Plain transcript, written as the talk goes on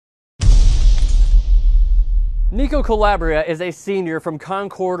Nico Calabria is a senior from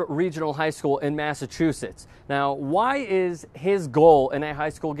Concord Regional High School in Massachusetts. Now, why is his goal in a high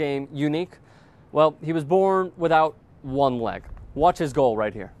school game unique? Well, he was born without one leg. Watch his goal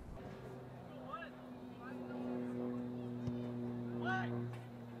right here.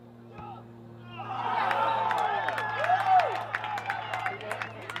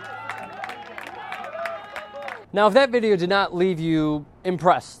 Now, if that video did not leave you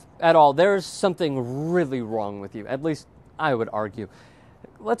impressed at all, there's something really wrong with you. At least I would argue.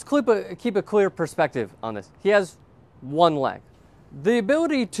 Let's keep a clear perspective on this. He has one leg. The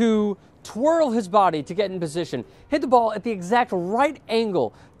ability to twirl his body to get in position, hit the ball at the exact right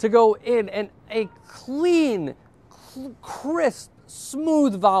angle to go in, and a clean, crisp,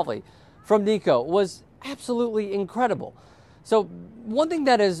 smooth volley from Nico was absolutely incredible. So one thing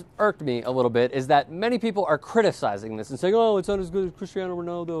that has irked me a little bit is that many people are criticizing this and saying, oh, it's not as good as Cristiano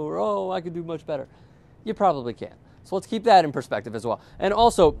Ronaldo, or oh, I could do much better. You probably can. So let's keep that in perspective as well. And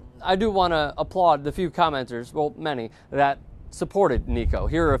also, I do want to applaud the few commenters, well, many, that supported Nico.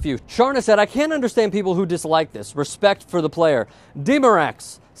 Here are a few. Sharna said, I can't understand people who dislike this. Respect for the player.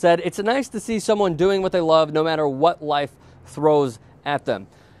 Demarax said, it's nice to see someone doing what they love no matter what life throws at them.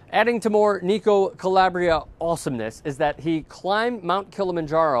 Adding to more Nico Calabria awesomeness is that he climbed Mount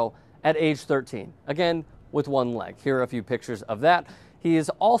Kilimanjaro at age 13, again with one leg. Here are a few pictures of that. He is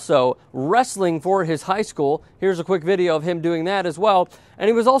also wrestling for his high school. Here's a quick video of him doing that as well. And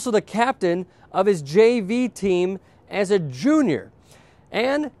he was also the captain of his JV team as a junior.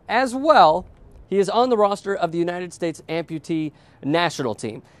 And as well, he is on the roster of the United States amputee national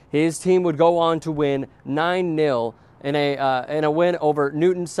team. His team would go on to win 9-0 in a win over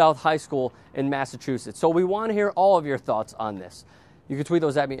Newton South High School in Massachusetts. So we want to hear all of your thoughts on this. You can tweet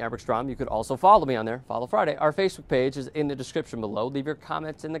those at me, Strom. You could also follow me on there, Follow Friday. Our Facebook page is in the description below. Leave your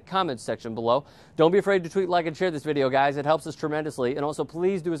comments in the comments section below. Don't be afraid to tweet, like, and share this video, guys. It helps us tremendously. And also,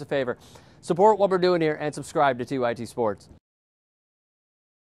 please do us a favor. Support what we're doing here and subscribe to TYT Sports.